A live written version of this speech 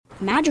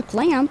Magic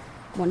lamp?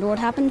 Wonder what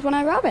happens when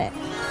I rub it.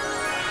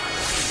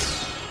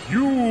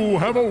 You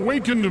have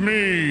awakened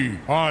me.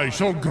 I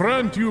shall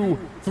grant you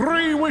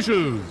 3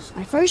 wishes.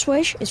 My first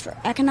wish is for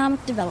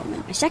economic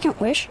development. My second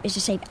wish is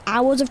to save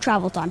hours of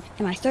travel time.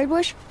 And my third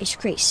wish is to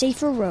create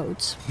safer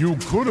roads. You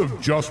could have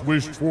just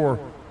wished for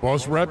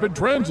Bus Rapid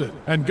Transit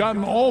and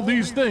gotten all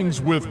these things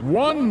with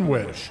 1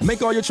 wish.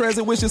 Make all your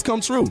transit wishes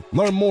come true.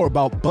 Learn more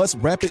about Bus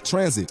Rapid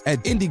Transit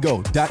at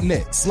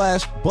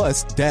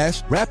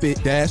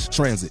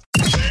indigo.net/bus-rapid-transit.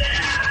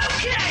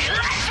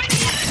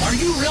 Are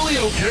you really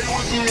okay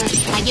with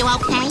this? Are you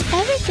okay?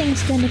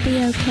 Everything's gonna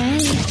be okay.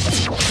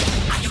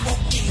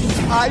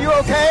 Are you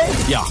okay?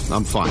 Yeah,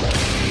 I'm fine.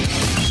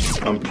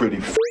 I'm pretty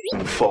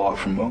far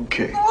from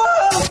okay.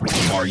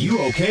 Are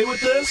you okay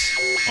with this?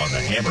 On the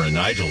Hammer and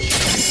Nigel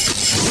Show.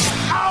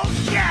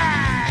 Oh,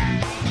 yeah!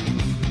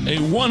 A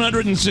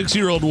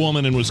 106-year-old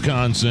woman in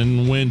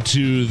Wisconsin went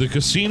to the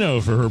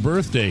casino for her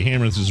birthday.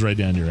 Hammer, this is right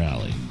down your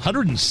alley.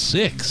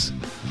 106.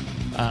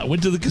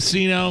 Went to the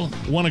casino,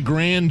 won a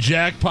grand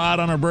jackpot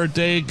on her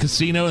birthday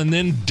casino, and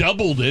then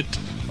doubled it.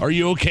 Are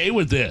you okay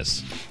with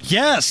this?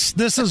 Yes,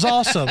 this is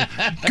awesome.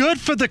 Good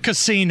for the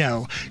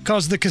casino,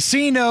 because the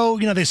casino,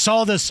 they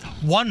saw this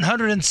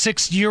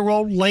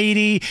 106-year-old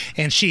lady,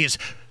 and she is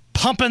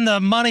pumping the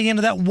money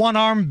into that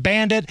one-armed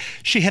bandit.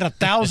 She hit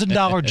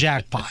 $1,000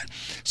 jackpot.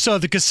 So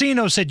the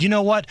casino said, you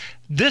know what?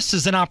 This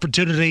is an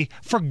opportunity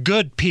for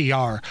good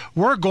PR.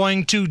 We're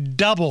going to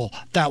double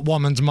that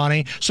woman's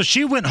money. So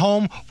she went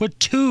home with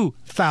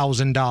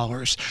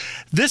 $2,000.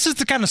 This is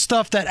the kind of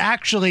stuff that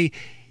actually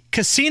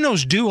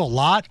casinos do a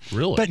lot,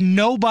 really, but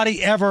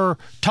nobody ever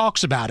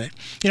talks about it.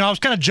 I was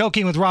kind of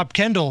joking with Rob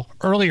Kendall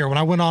earlier when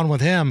I went on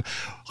with him,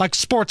 like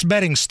sports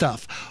betting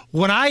stuff.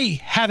 When I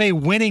have a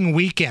winning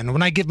weekend,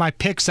 when I get my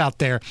picks out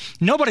there,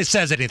 nobody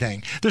says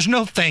anything. There's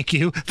no thank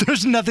you.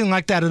 There's nothing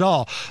like that at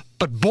all.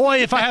 But boy,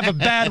 if I have a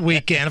bad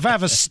weekend, if I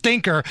have a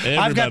stinker,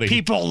 I've got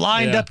people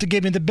lined up to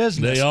give me the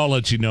business. They all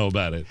let you know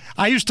about it.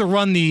 I used to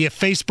run the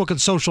Facebook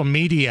and social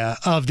media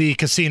of the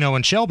casino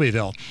in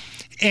Shelbyville,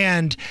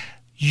 and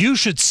you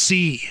should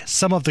see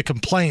some of the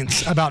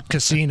complaints about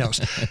casinos.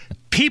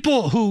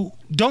 People who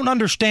don't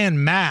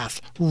understand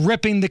math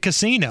ripping the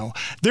casino.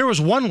 There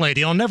was one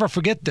lady, I'll never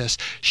forget this.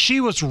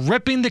 She was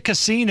ripping the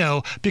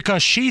casino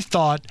because she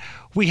thought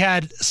we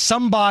had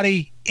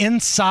somebody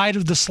inside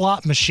of the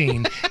slot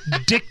machine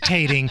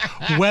dictating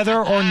whether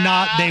or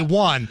not they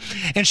won.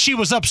 And she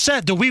was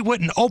upset that we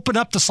wouldn't open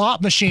up the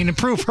slot machine and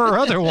prove her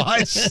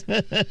otherwise.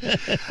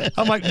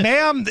 I'm like,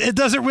 ma'am, it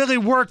doesn't really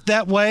work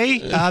that way.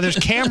 There's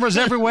cameras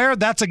everywhere.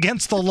 That's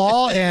against the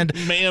law. And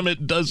ma'am,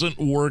 it doesn't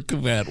work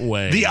that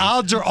way. The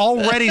odds are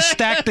already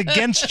stacked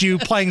against you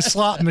playing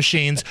slot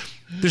machines.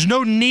 There's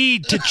no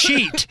need to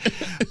cheat.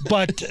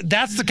 But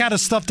that's the kind of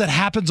stuff that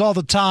happens all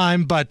the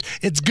time. But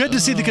it's good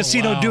to see the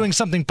casino doing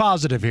something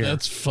positive here.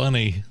 That's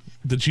funny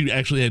that you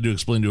actually had to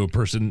explain to a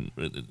person,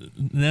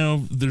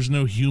 no, there's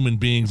no human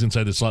beings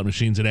inside the slot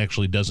machines. It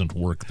actually doesn't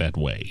work that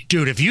way.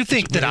 Dude, if you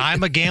think that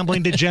I'm a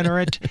gambling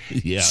degenerate,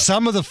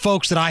 some of the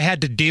folks that I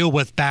had to deal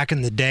with back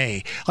in the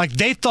day, like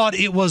they thought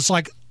it was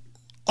like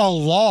a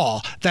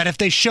law that if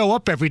they show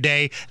up every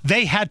day,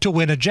 they had to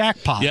win a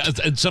jackpot. Yeah,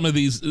 and some of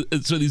these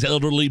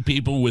elderly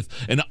people with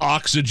an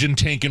oxygen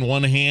tank in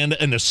one hand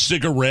and a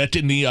cigarette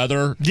in the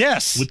other.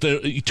 Yes. With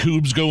the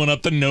tubes going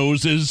up the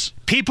noses.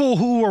 People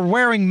who were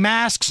wearing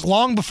masks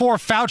long before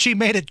Fauci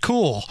made it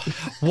cool,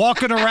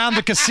 walking around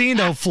the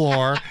casino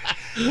floor.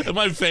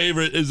 My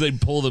favorite is they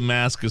pull the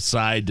mask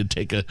aside to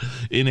take a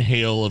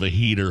inhale of a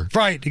heater.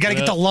 Right. You got to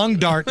get the lung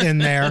dart in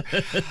there.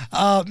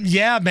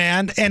 Yeah,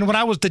 man. And when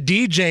I was the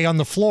DJ on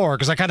the floor,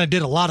 because I kind of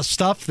did a lot of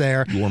stuff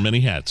there. You wore many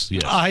hats,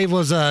 yes. I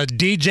was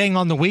DJing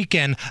on the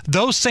weekend.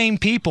 Those same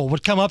people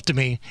would come up to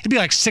me. It'd be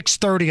like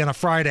 6:30 on a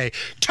Friday.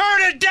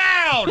 Turn it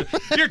down!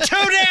 You're too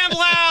damn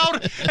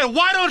loud! And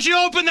why don't you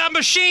open that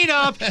machine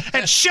up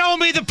and show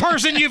me the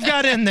person you've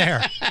got in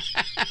there?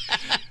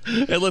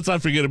 And let's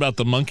not forget about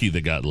the monkey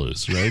that got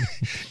loose, right?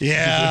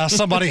 Yeah,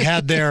 somebody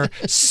had their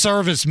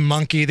service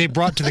monkey they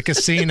brought to the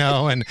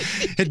casino, and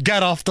it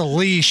got off the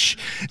leash.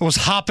 It was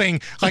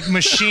hopping like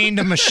machine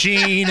to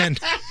machine, and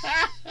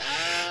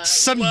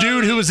some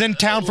dude who was in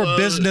town for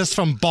business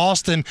from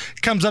Boston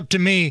comes up to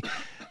me,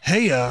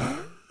 hey,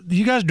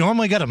 you guys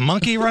normally got a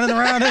monkey running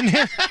around in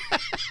here?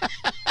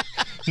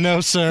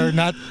 No, sir,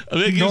 not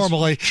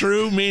normally.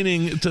 True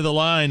meaning to the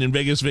line in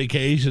Vegas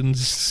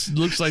Vacations.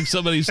 Looks like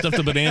somebody stuffed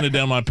a banana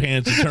down my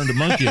pants and turned a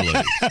monkey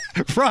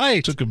loose.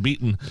 Right. Took a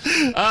beating.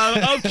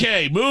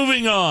 Okay,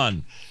 moving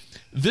on.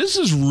 This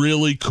is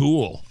really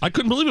cool. I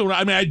couldn't believe it.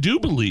 I mean, I do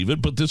believe it,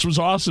 but this was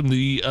awesome.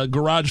 The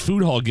Garage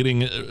Food Hall getting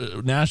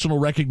national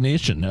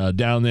recognition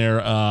down there,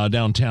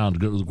 downtown.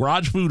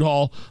 Garage Food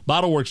Hall,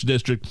 Bottle Works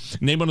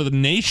District, named one of the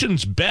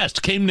nation's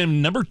best. Came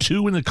in number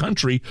 2 in the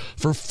country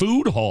for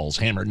food halls,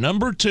 Hammer.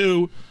 Number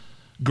 2,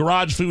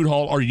 Garage Food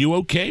Hall. Are you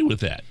okay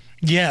with that?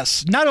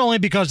 Yes, not only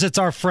because it's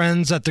our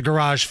friends at the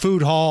Garage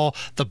Food Hall,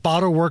 the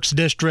Bottle Works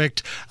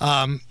District,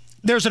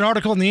 there's an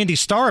article in the Indy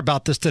Star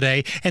about this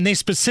today, and they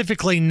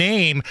specifically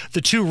name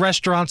the 2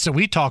 restaurants that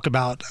we talk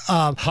about,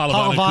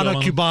 Havana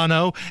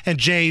Cubano and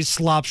Jay's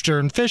Lobster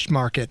and Fish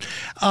Market.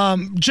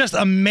 Just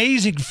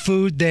amazing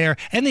food there,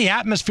 and the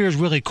atmosphere is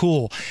really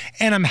cool.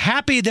 And I'm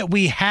happy that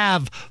we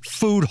have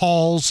food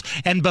halls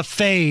and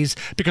buffets,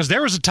 because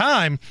there was a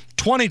time,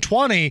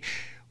 2020,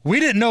 we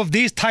didn't know if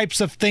these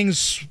types of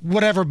things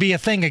would ever be a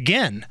thing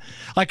again.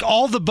 Like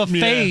all the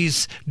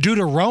buffets due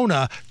to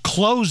Rona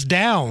closed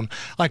down.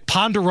 Like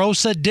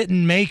Ponderosa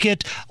didn't make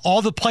it.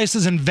 All the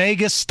places in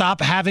Vegas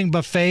stopped having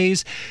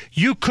buffets.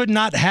 You could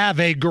not have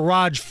a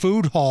garage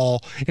food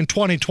hall in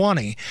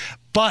 2020.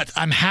 But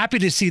I'm happy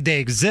to see they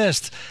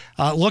exist.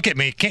 Look at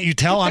me. Can't you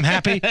tell I'm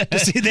happy to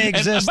see they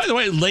exist? And by the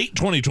way, late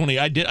 2020,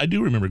 I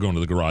do remember going to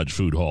the garage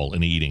food hall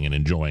and eating and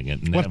enjoying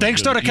it. And when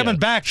things started coming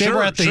back, they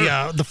were at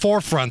the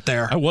forefront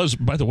there. I was,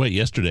 by the way,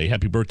 yesterday.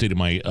 Happy birthday to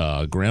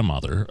my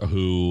grandmother,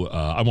 who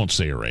I won't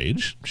say her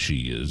age.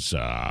 She is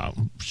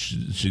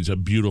she's a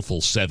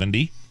beautiful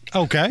 70.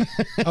 Okay.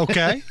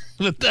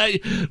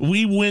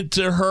 We went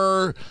to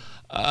her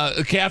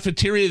a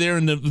cafeteria there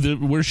in the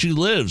where she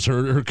lives,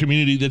 her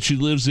community that she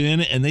lives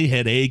in, and they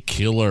had a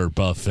killer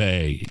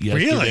buffet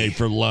yesterday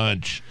for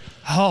lunch.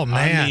 Oh,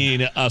 man. I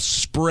mean,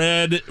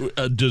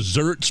 a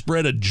dessert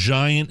spread, a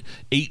giant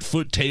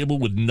 8-foot table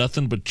with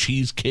nothing but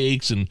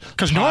cheesecakes and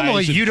because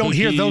normally you don't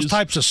hear those cookies.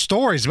 types of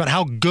stories about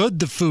how good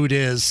the food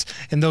is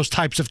in those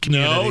types of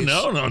communities.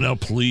 No,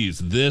 please.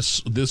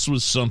 This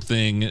was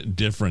something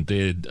different.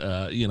 They had,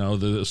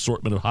 the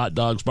assortment of hot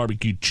dogs,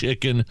 barbecue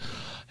chicken,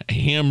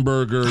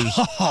 hamburgers,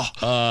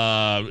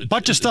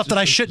 bunch of stuff that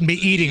I shouldn't be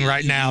eating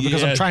right now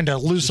because I'm trying to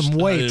lose some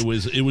weight.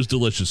 It was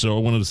delicious. So I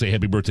wanted to say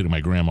happy birthday to my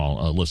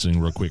grandma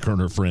listening real quick. Her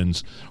and her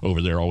friends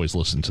over there always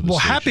listen to the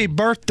station. Happy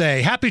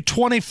birthday. Happy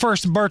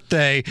 21st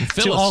birthday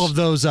to all of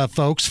those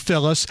folks,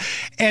 Phyllis.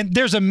 And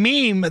there's a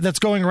meme that's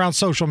going around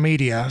social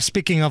media,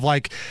 speaking of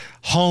like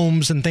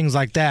homes and things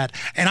like that,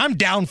 and I'm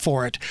down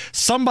for it.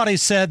 Somebody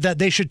said that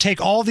they should take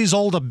all these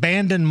old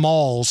abandoned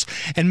malls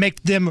and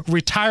make them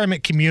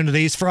retirement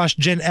communities for us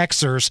Gen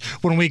Xers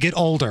when we get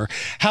older.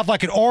 Have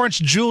like an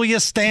Orange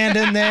Julius stand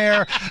in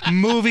there,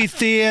 movie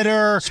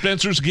theater,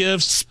 Spencer's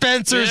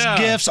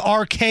Gifts,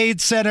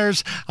 arcade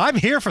centers. I'm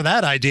here for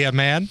that idea,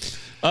 man.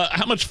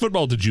 How much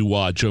football did you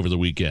watch over the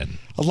weekend?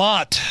 A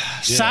lot.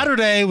 Yeah.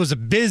 Saturday was a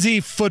busy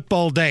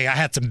football day. I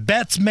had some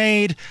bets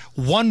made,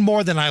 one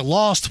more than I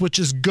lost, which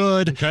is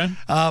good. Okay.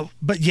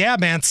 But yeah,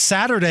 man,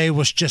 Saturday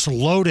was just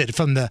loaded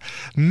from the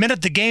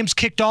minute the games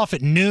kicked off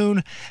at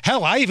noon.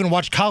 Hell, I even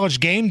watched College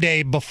Game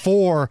Day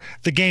before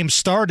the game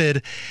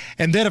started.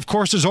 And then, of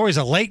course, there's always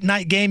a late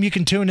night game you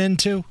can tune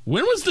into.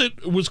 When was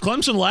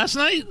Clemson last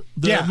night?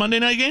 The Monday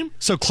night game?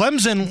 So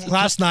Clemson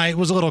last night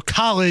was a little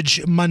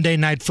college Monday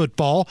night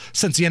football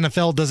since the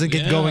NFL doesn't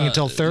get going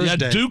until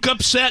Thursday. Yeah, Duke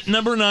upset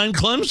number 9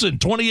 Clemson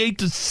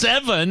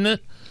 28-7,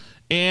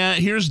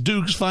 and here's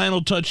Duke's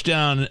final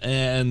touchdown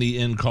and the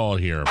end call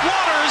here.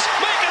 Waters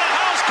making a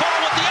house call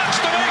with the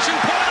exclamation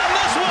point on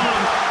this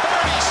one.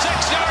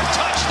 36-yard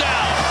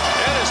touchdown.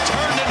 It has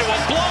turned into a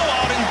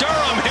blowout in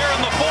Durham here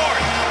in the fourth.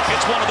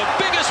 It's one of the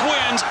biggest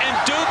wins in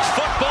Duke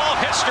football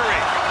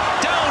history.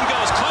 Down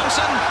goes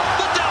Clemson.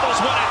 The Devils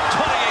win it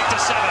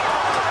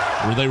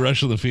 28-7. Were they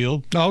rushing the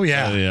field? Oh,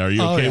 yeah. Are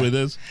you okay with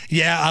this?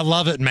 Yeah, I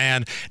love it,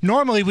 man.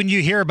 Normally, when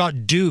you hear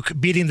about Duke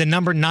beating the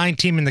number 9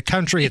 team in the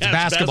country, it's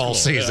basketball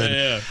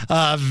season.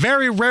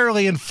 Very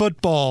rarely in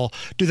football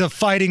do the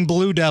Fighting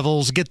Blue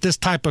Devils get this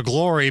type of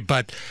glory,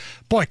 but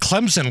boy,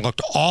 Clemson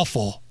looked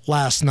awful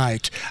last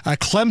night.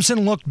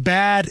 Clemson looked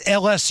bad.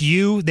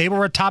 LSU, they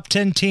were a top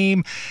 10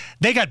 team.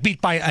 They got beat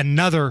by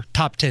another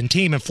top 10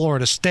 team in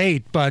Florida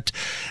State, but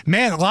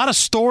man, a lot of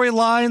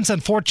storylines.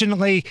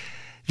 Unfortunately,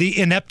 the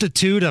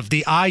ineptitude of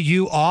the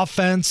IU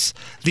offense,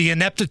 the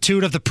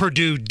ineptitude of the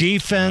Purdue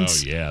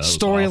defense,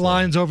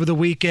 storylines over the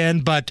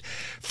weekend. But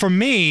for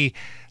me,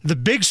 the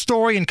big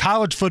story in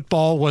college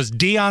football was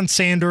Deion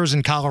Sanders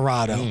in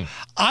Colorado.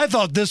 I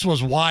thought this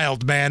was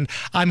wild, man.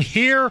 I'm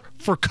here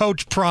for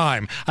Coach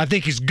Prime. I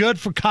think he's good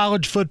for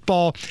college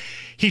football.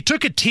 He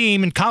took a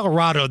team in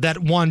Colorado that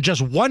won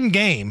just one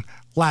game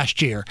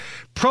last year,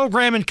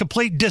 program in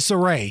complete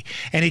disarray,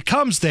 and he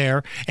comes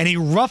there and he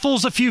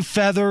ruffles a few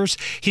feathers.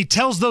 He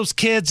tells those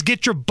kids,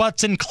 get your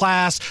butts in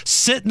class,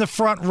 sit in the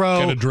front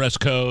row. Got a dress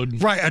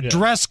code. Right, a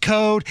dress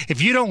code.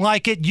 If you don't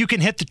like it, you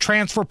can hit the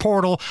transfer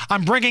portal.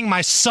 I'm bringing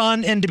my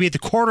son in to be the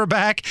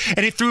quarterback,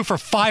 and he threw for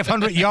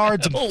 500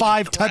 yards and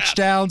 5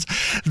 touchdowns.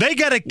 They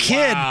got a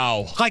kid,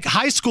 like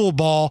high school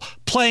ball,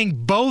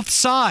 playing both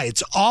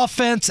sides,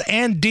 offense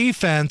and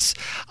defense.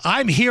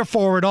 I'm here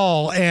for it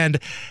all, and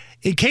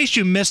in case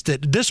you missed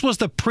it, this was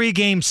the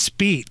pregame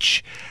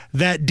speech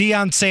that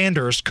Deion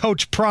Sanders,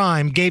 Coach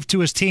Prime, gave to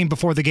his team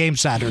before the game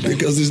Saturday.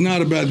 Because it's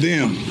not about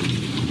them.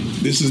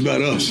 This is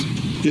about us.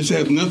 This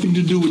has nothing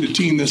to do with the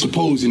team that's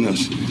opposing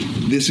us.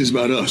 This is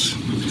about us.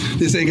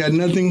 This ain't got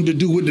nothing to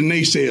do with the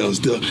naysayers,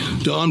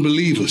 the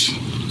unbelievers,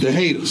 the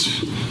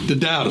haters, the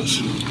doubters.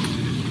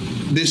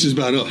 This is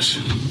about us.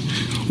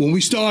 When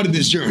we started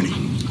this journey,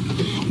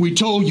 We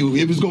told you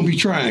it was going to be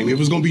trying, it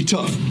was going to be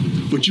tough,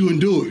 but you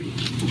endured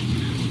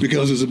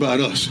because it's about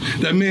us.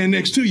 That man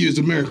next to you is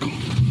a miracle.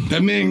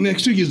 That man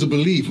next to you is a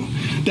believer.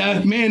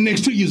 That man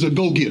next to you is a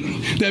go-getter.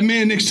 That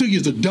man next to you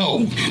is a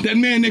dog. That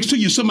man next to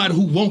you is somebody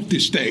who wants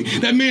this thing.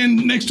 That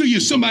man next to you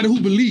is somebody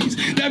who believes.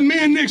 That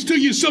man next to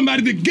you is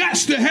somebody that got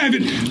to have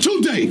it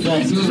today.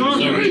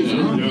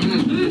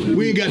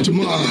 We ain't got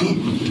tomorrow.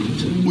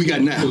 We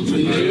got now.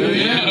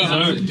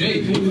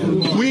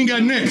 We ain't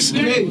got next.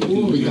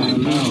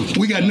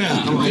 We got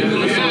now.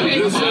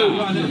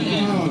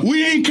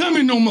 We ain't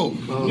coming no more.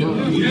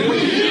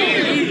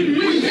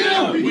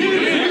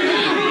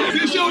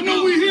 Since y'all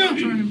know we here,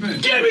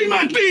 give me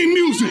my theme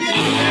music.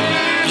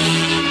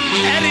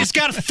 Eddie's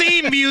got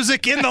theme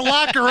music in the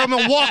locker room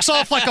and walks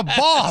off like a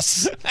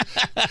boss.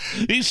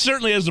 He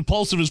certainly has the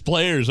pulse of his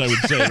players, I would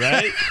say,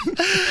 right?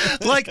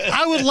 Like,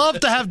 I would love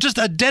to have just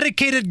a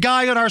dedicated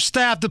guy on our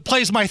staff that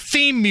plays my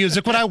theme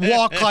music when I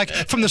walk, like,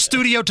 from the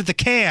studio to the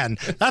can.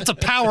 That's a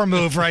power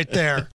move right there.